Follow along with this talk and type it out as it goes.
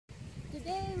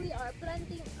Today we are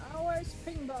planting our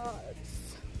spring bulbs.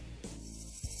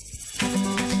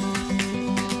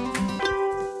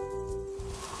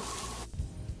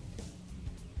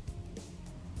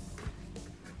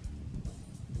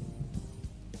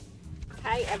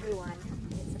 Hi everyone,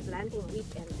 it's a planting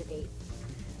weekend today.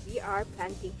 We are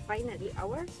planting finally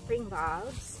our spring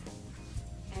bulbs,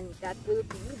 and that will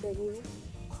be the new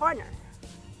corner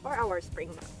for our spring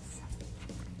bulbs.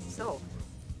 So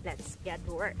let's get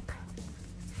to work.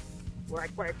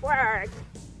 Work, work, work!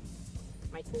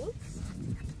 My tools,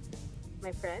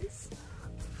 my friends,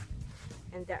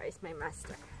 and there is my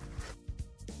master.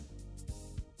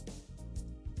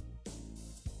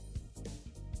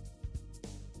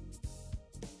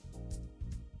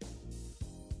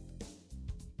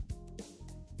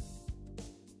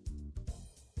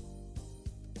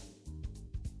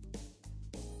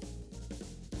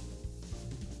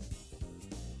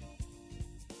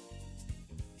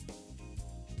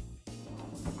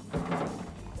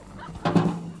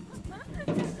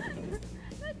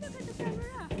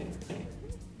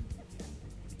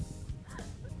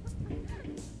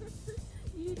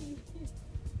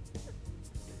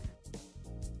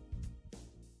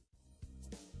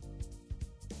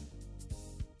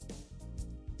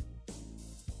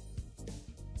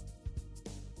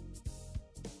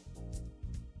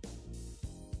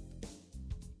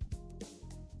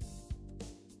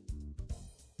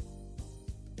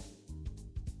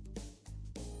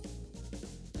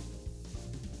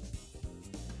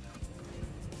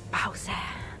 Pause!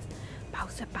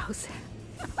 Pause, pause!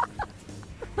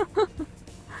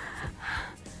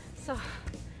 So,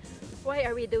 why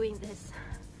are we doing this?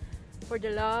 For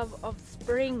the love of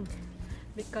spring,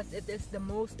 because it is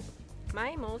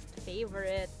my most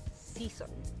favorite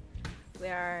season,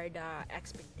 where the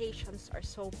expectations are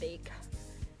so big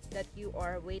that you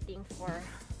are waiting for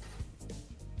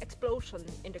explosion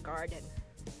in the garden,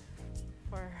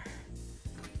 for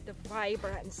the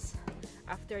vibrance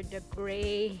after the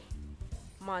gray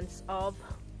months of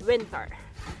winter.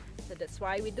 So that's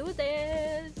why we do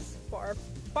this, for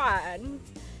fun,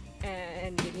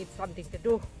 and we need something to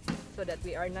do so that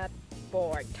we are not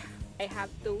bored. I have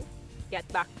to get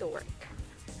back to work.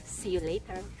 See you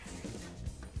later.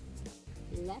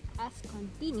 Let us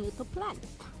continue to plant.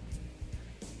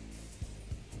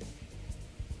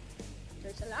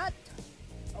 There's a lot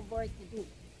of work to do.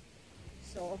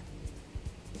 So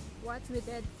what we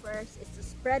did first is to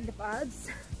spread the bulbs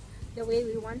the way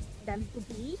we want them to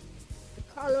be, the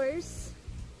colors,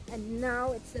 and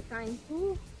now it's the time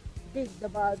to dig the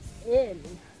bulbs in.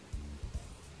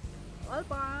 All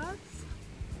bulbs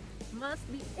must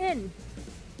be in.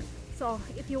 So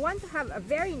if you want to have a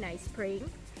very nice spring,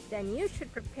 then you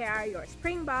should prepare your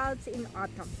spring bulbs in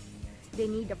autumn. They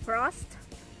need the frost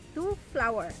to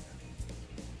flower.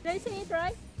 Did I say it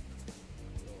right?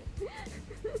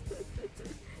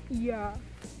 Yeah.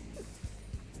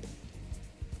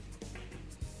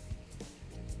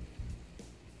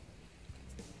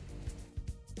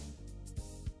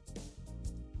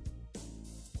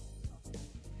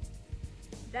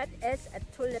 That is a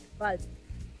tulip bulb.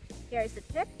 Here is the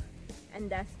tip, and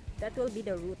that will be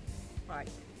the root part.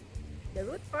 The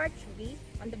root part should be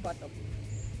on the bottom,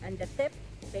 and the tip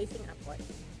facing upward.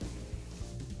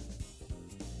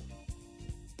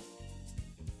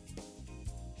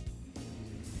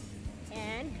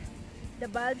 And the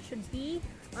bulb should be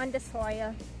on the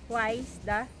soil twice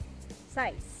the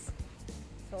size.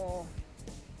 So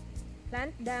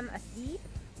plant them as deep,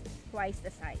 twice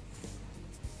the size.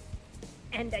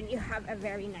 And then you have a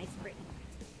very nice spring.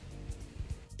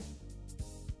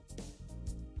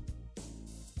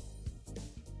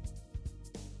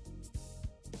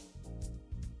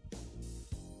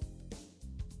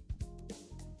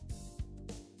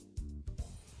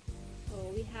 So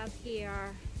we have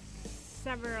here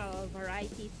several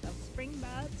varieties of spring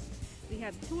bulbs. We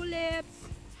have tulips,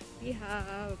 we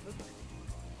have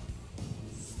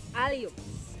alliums.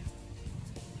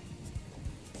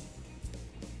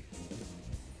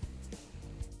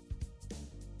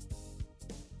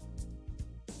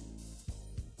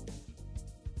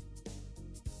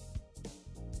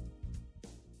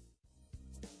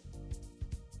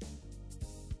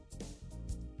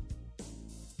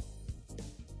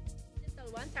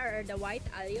 Little ones are the white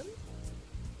allium.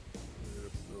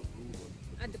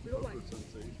 And the blue one.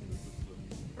 Sensation.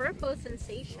 Purple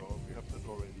sensation. Oh, we have that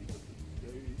already, but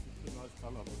it's a nice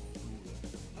color, but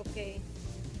it's blue. Okay.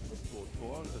 That's so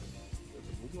tall as a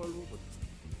bungalow, but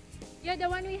Yeah, the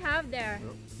one we have there.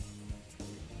 yeah.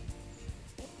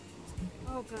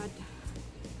 Oh God.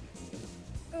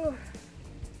 Oh,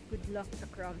 good luck, the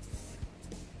crumbs.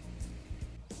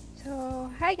 So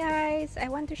hi guys, I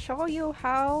want to show you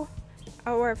how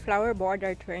our flower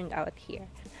border turned out here.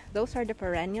 Those are the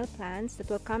perennial plants that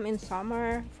will come in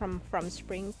summer from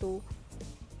spring to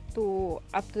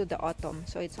up to the autumn.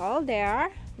 So it's all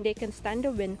there. They can stand the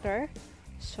winter.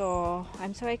 So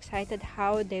I'm so excited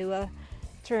how they will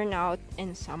turn out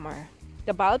in summer.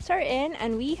 The bulbs are in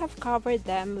and we have covered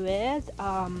them with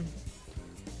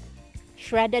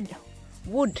shredded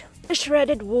wood.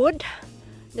 Shredded wood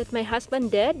that my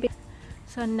husband did.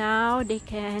 So now they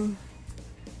can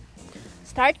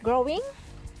start growing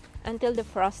until the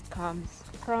frost comes.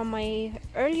 From my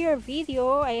earlier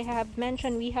video, I have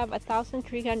mentioned we have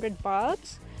 1,300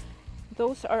 bulbs.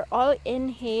 Those are all in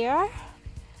here,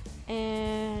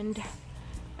 and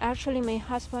actually my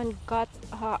husband got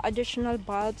additional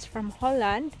bulbs from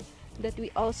Holland that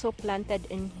we also planted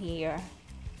in here.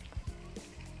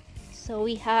 So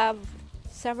we have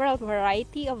several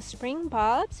variety of spring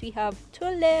bulbs. We have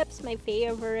tulips, my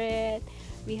favorite.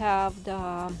 We have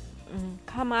the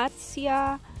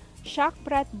Camatsia,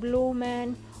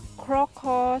 Schackbrettblumen,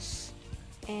 crocus,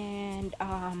 and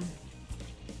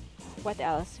what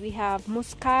else? We have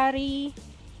muscari.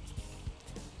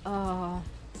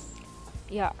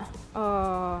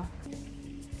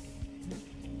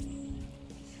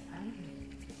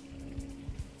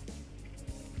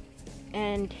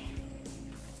 And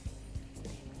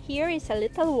here is a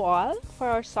little wall for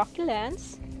our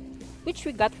succulents, which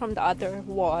we got from the other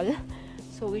wall.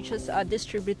 So we just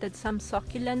distributed some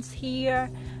succulents here,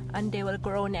 and they will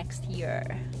grow next year.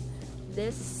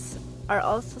 These are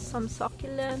also some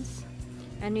succulents,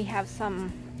 and we have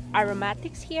some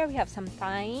aromatics here. We have some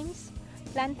thymes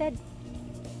planted.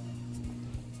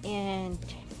 And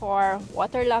for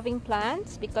water-loving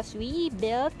plants, because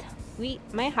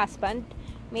my husband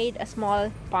made a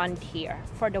small pond here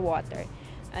for the water.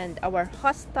 And our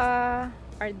hosta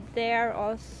are there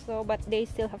also, but they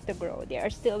still have to grow. They are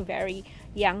still very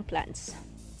young plants.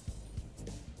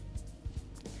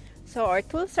 So our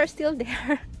tools are still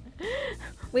there,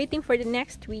 waiting for the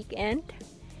next weekend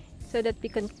so that we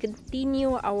can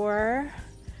continue our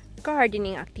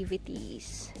gardening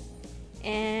activities.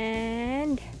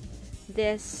 And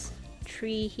this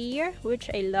tree here, which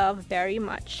I love very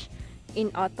much in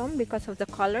autumn because of the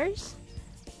colors,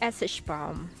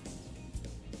 Essigbaum.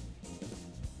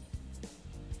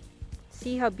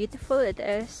 See how beautiful it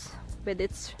is with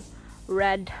its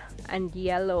red and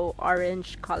yellow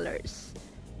orange colors,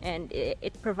 and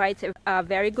it provides a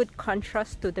very good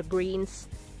contrast to the greens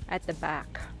at the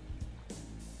back.